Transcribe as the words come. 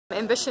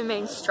ambition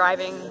means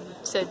striving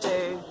to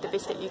do the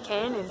best that you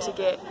can and to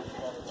get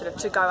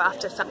to go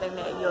after something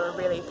that you're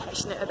really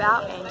passionate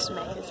about and to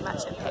make as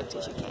much impact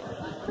as you can.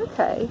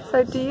 Okay,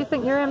 so do you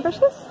think you're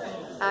ambitious?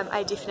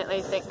 I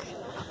definitely think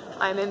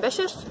I'm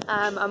ambitious.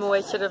 I'm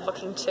always sort of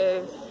looking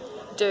to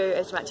do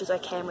as much as I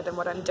can within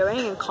what I'm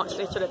doing and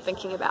constantly sort of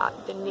thinking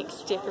about the next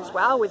step as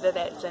well, whether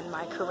that's in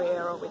my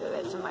career or whether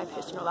that's in my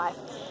personal life.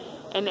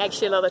 And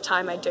actually a lot of the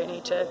time I do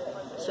need to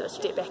sort of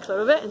step back a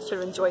little bit and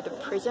sort of enjoy the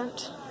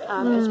present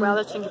as well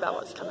as think about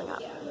what's coming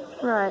up.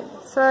 Right,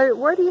 so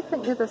why do you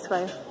think you're this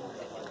way?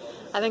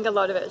 I think a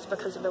lot of it is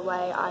because of the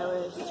way I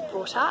was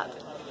brought up.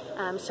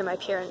 So my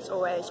parents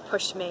always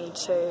pushed me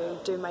to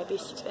do my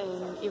best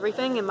in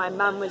everything, and my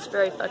mum was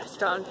very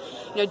focused on,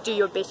 do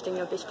your best and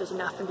your best is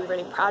enough and be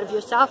really proud of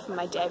yourself, and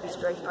my dad was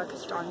very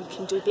focused on, you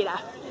can do better,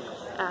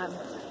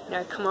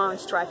 come on,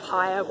 strive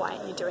higher, why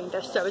aren't you doing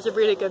this? So it was a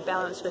really good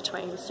balance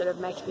between sort of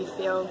making me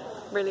feel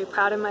really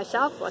proud of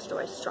myself whilst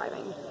always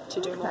striving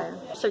to do more.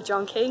 So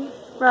John Key,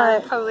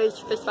 probably is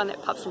the first one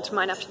that pops into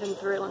mind after thinking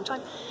for a very long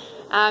time.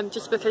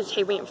 Just because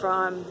he went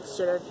from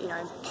sort of,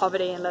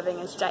 poverty and living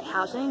in state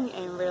housing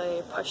and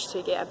really pushed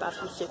to get above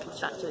his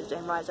circumstances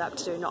and rise up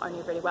to do not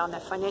only really well in the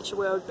financial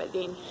world, but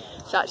then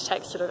start to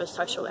take sort of a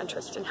social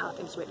interest in how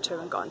things work too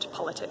and got into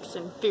politics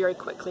and very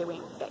quickly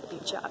went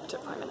backbencher up to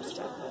Prime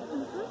Minister.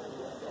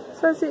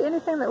 So is there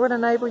anything that would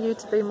enable you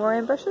to be more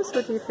ambitious,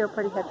 or do you feel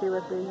pretty happy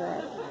with where you're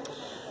at?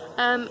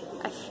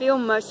 I feel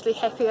mostly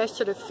happy. I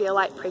sort of feel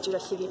like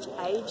prejudice against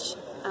age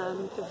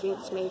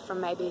prevents me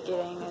from maybe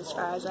getting as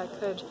far as I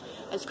could,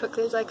 as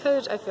quickly as I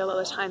could. I feel all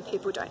the time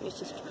people don't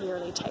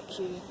necessarily take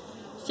you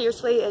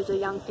seriously as a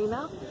young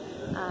female,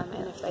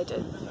 and if they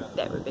did,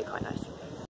 that would be quite nice.